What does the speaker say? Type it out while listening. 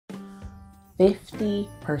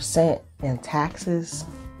50% in taxes.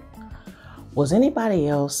 Was anybody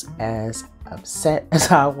else as upset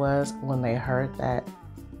as I was when they heard that?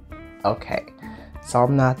 Okay, so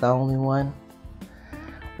I'm not the only one.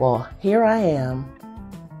 Well, here I am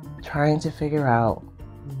trying to figure out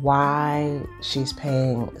why she's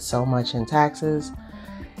paying so much in taxes.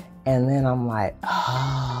 And then I'm like,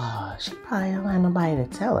 oh, she probably don't have nobody to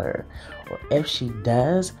tell her. Or if she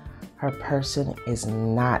does, her person is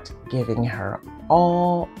not giving her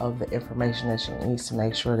all of the information that she needs to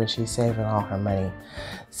make sure that she's saving all her money.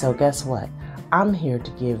 So guess what? I'm here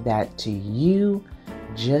to give that to you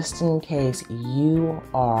just in case you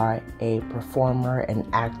are a performer, an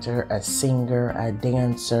actor, a singer, a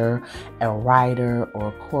dancer, a writer, or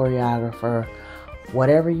a choreographer.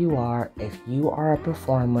 Whatever you are, if you are a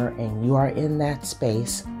performer and you are in that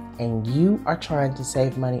space and you are trying to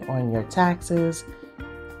save money on your taxes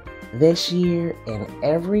this year and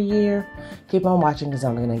every year, keep on watching because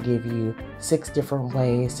I'm going to give you 6 different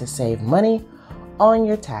ways to save money on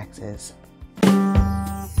your taxes.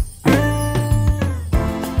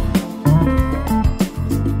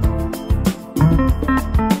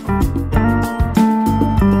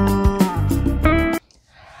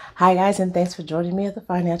 Hi guys, and thanks for joining me at the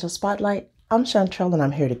Financial Spotlight. I'm Chantrell and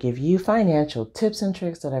I'm here to give you financial tips and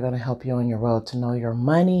tricks that are going to help you on your road to know your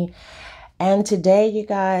money. And today, you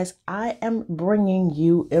guys, I am bringing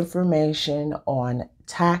you information on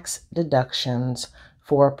tax deductions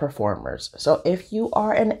for performers. So if you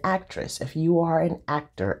are an actress, if you are an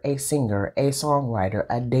actor, a singer, a songwriter,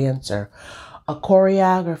 a dancer, a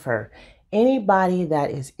choreographer, anybody that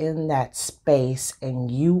is in that space and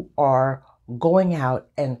you are going out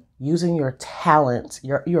and using your talents,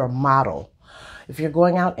 you're a model. If you're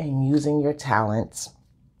going out and using your talents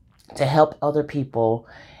to help other people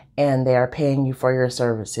and they are paying you for your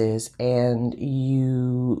services and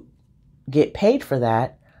you get paid for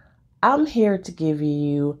that, I'm here to give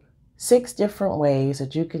you 6 different ways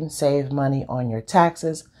that you can save money on your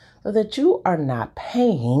taxes so that you are not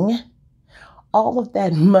paying all of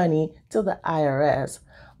that money to the IRS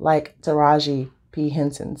like Taraji P.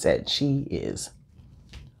 Henson said she is.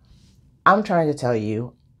 I'm trying to tell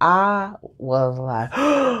you, I was like,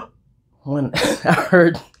 when I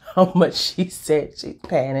heard how much she said she's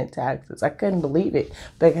paying in taxes, I couldn't believe it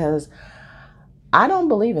because I don't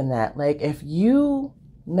believe in that. Like, if you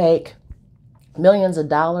make millions of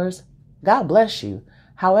dollars, God bless you.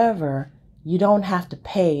 However, you don't have to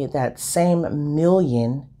pay that same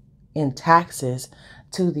million in taxes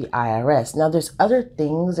to the IRS. Now, there's other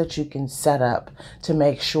things that you can set up to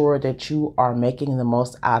make sure that you are making the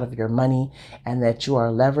most out of your money and that you are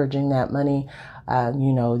leveraging that money.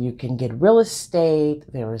 You can get real estate,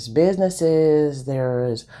 there's businesses,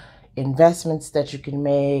 there's investments that you can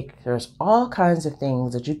make. There's all kinds of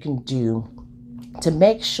things that you can do to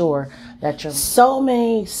make sure that you're so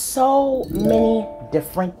many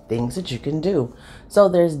different things that you can do. So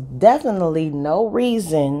there's definitely no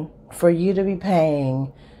reason for you to be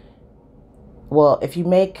paying, well, if you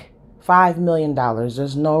make $5 million,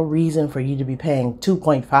 there's no reason for you to be paying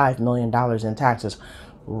 $2.5 million in taxes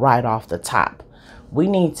right off the top. We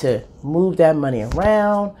need to move that money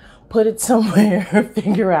around, put it somewhere,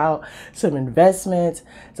 figure out some investments,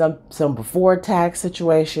 some before tax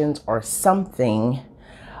situations or something.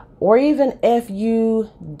 Or even if you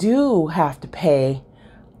do have to pay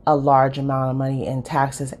a large amount of money in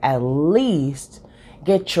taxes, at least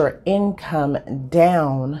get your income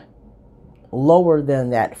down lower than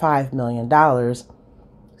that $5 million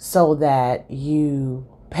so that you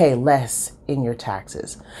pay less in your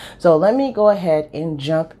taxes. So let me go ahead and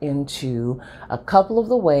jump into a couple of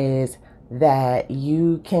the ways that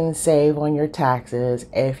you can save on your taxes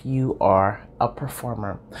if you are a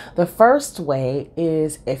performer. The first way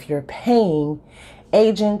is if you're paying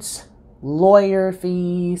agents, lawyer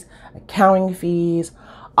fees, accounting fees.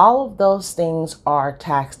 All of those things are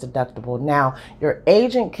tax deductible. Now, your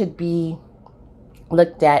agent could be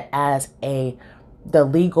looked at as the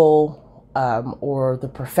legal or the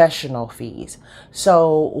professional fees.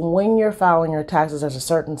 So when you're filing your taxes, there's a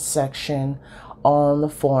certain section on the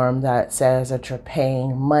form that says that you're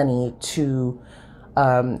paying money to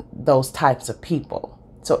those types of people.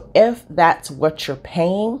 So if that's what you're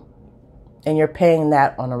paying and you're paying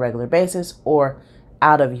that on a regular basis or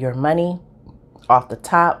out of your money off the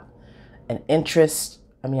top, a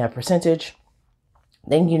percentage,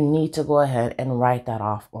 then you need to go ahead and write that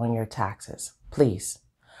off on your taxes, please.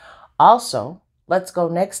 Also, let's go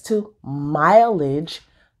next to mileage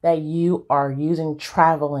that you are using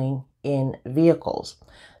traveling in vehicles.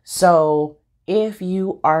 So if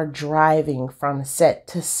you are driving from set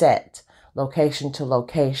to set, location to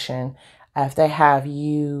location, if they have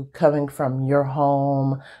you coming from your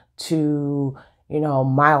home to,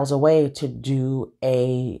 miles away to do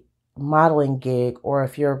a modeling gig, or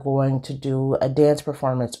if you're going to do a dance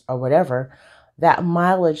performance or whatever, that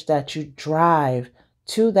mileage that you drive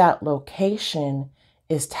to that location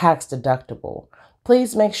is tax deductible.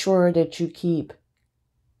 Please make sure that you keep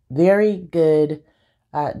very good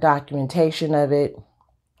documentation of it.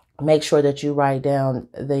 Make sure that you write down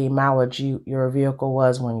the mileage your vehicle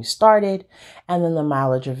was when you started, and then the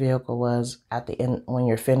mileage your vehicle was at the end when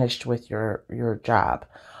you're finished with your job.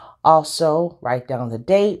 Also, write down the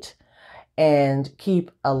date and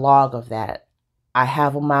keep a log of that. I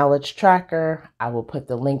have a mileage tracker. I will put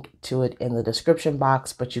the link to it in the description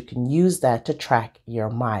box, but you can use that to track your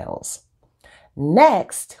miles.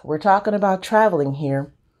 Next, we're talking about traveling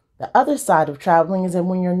here. The other side of traveling is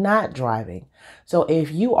when you're not driving. So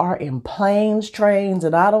if you are in planes, trains,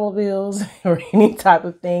 and automobiles or any type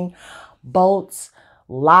of thing, boats,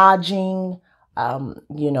 lodging,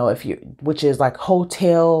 which is like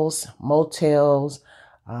hotels, motels,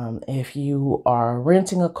 if you are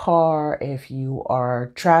renting a car, if you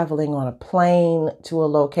are traveling on a plane to a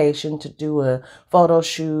location to do a photo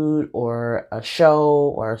shoot or a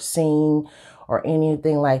show or a scene or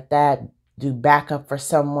anything like that, do backup for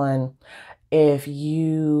someone. If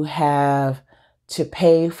you have to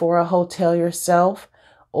pay for a hotel yourself,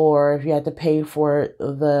 or if you have to pay for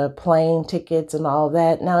the plane tickets and all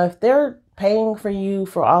that. Now, if they're paying for you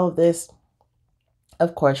for all of this,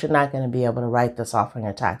 of course, you're not going to be able to write this off on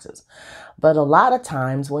your taxes. But a lot of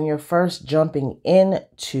times when you're first jumping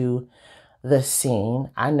into the scene,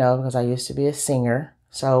 I know because I used to be a singer.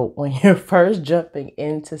 So when you're first jumping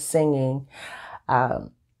into singing,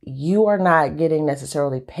 you are not getting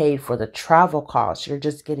necessarily paid for the travel costs. You're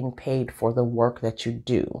just getting paid for the work that you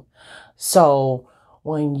do. So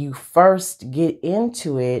when you first get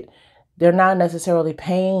into it, they're not necessarily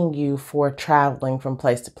paying you for traveling from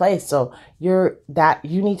place to place. So you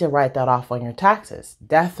need to write that off on your taxes.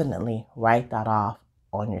 Definitely write that off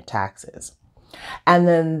on your taxes. And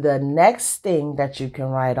then the next thing that you can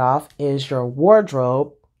write off is your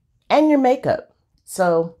wardrobe and your makeup.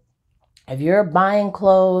 So if you're buying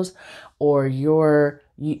clothes or you're,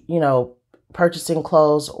 purchasing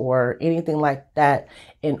clothes or anything like that,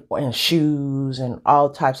 and shoes and all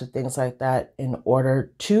types of things like that, in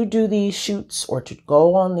order to do these shoots or to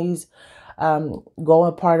go on these,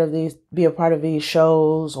 be a part of these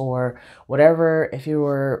shows or whatever, if you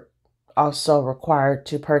were also required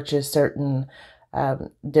to purchase certain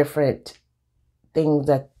different things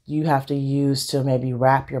that you have to use to maybe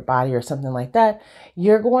wrap your body or something like that,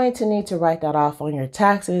 you're going to need to write that off on your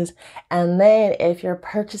taxes. And then if you're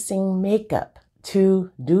purchasing makeup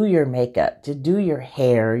to do your makeup, to do your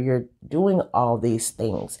hair, you're doing all these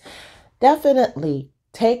things, definitely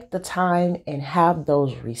take the time and have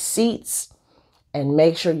those receipts and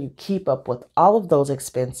make sure you keep up with all of those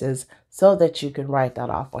expenses so that you can write that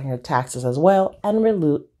off on your taxes as well and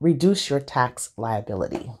reduce your tax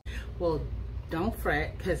liability. Well, don't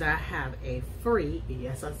fret, because I have a free,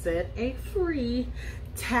 yes, I said a free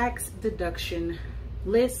tax deduction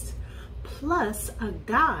list, plus a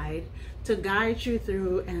guide to guide you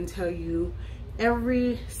through and tell you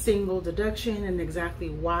every single deduction and exactly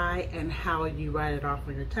why and how you write it off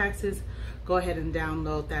on your taxes. Go ahead and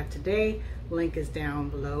download that today. Link is down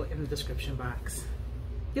below in the description box.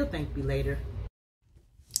 You'll thank me later.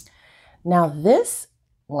 Now, this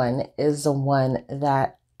one is the one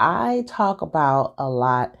that I talk about a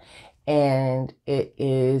lot, and it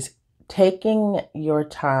is taking your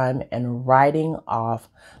time and writing off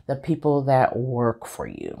the people that work for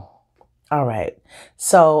you. All right.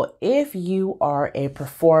 So if you are a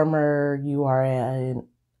performer, you are a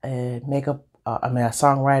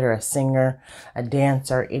songwriter, a singer, a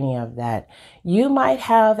dancer, any of that, you might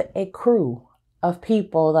have a crew of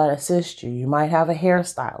people that assist you. You might have a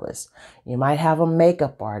hairstylist. You might have a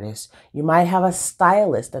makeup artist. You might have a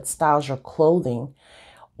stylist that styles your clothing,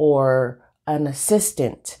 or an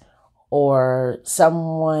assistant, or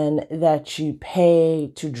someone that you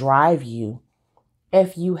pay to drive you.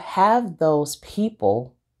 If you have those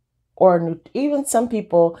people, or even some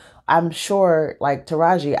people, I'm sure, like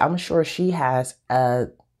Taraji, I'm sure she has a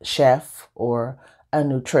chef or a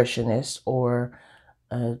nutritionist or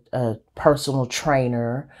a personal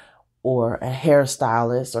trainer or a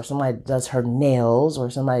hairstylist, or somebody that does her nails, or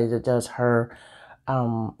somebody that does her,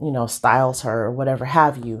 styles her, or whatever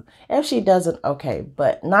have you. If she doesn't, okay,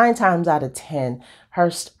 but 9 times out of 10,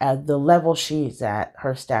 at the level she's at,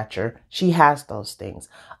 her stature, she has those things.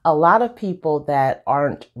 A lot of people that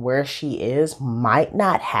aren't where she is might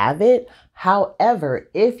not have it. However,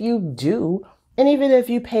 if you do, And even if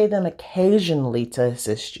you pay them occasionally to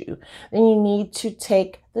assist you, then you need to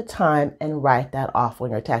take the time and write that off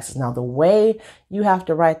on your taxes. Now, the way you have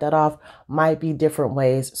to write that off might be different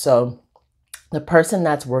ways. So the person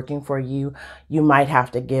that's working for you, you might have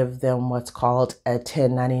to give them what's called a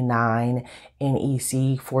 1099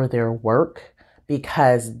 NEC for their work,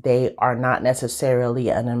 because they are not necessarily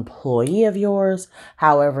an employee of yours.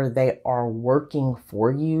 However, they are working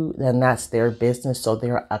for you, then that's their business. So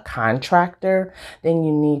they're a contractor. Then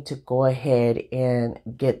you need to go ahead and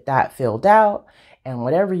get that filled out. And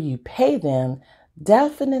whatever you pay them,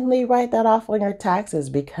 definitely write that off on your taxes,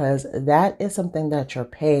 because that is something that you're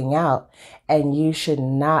paying out and you should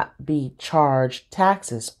not be charged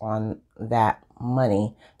taxes on that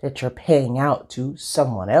money that you're paying out to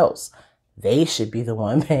someone else. They should be the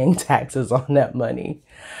one paying taxes on that money.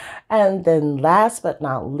 And then last but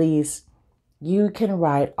not least, you can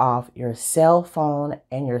write off your cell phone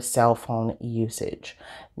and your cell phone usage.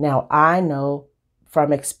 Now, I know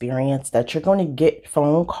from experience that you're going to get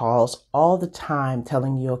phone calls all the time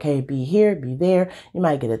telling you, okay, be here, be there. You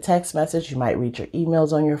might get a text message. You might read your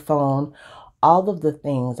emails on your phone. All of the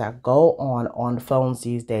things that go on phones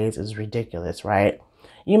these days is ridiculous, right?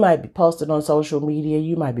 You might be posting on social media.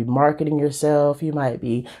 You might be marketing yourself. You might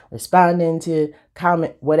be responding to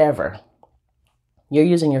comment, whatever. You're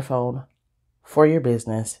using your phone for your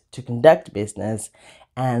business to conduct business,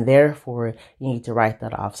 and therefore you need to write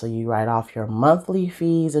that off. So you write off your monthly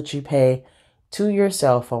fees that you pay to your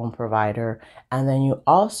cell phone provider. And then you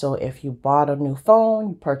also, if you bought a new phone,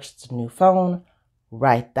 you purchased a new phone,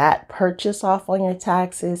 write that purchase off on your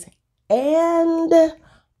taxes and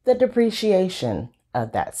the depreciation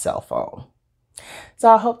of that cell phone. So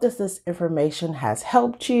I hope that this information has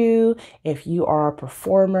helped you. If you are a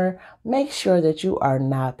performer, make sure that you are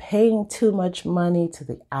not paying too much money to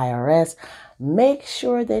the IRS. Make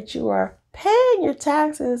sure that you are paying your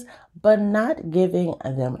taxes, but not giving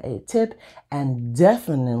them a tip, and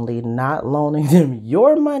definitely not loaning them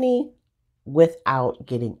your money without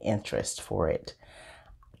getting interest for it.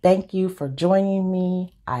 Thank you for joining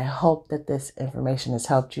me. I hope that this information has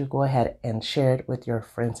helped you. Go ahead and share it with your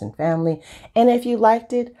friends and family. And if you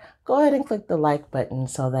liked it, go ahead and click the like button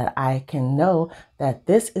so that I can know that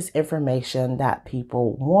this is information that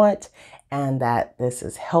people want and that this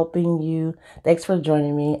is helping you. Thanks for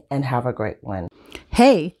joining me and have a great one.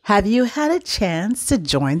 Hey, have you had a chance to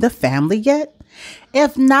join the family yet?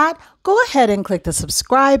 If not, go ahead and click the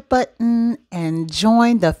subscribe button and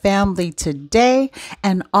join the family today.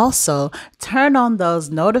 And also turn on those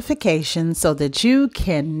notifications so that you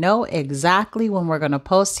can know exactly when we're going to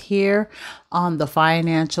post here on the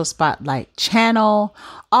Financial Spotlight channel.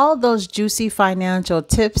 All those juicy financial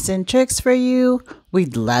tips and tricks for you.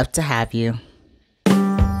 We'd love to have you.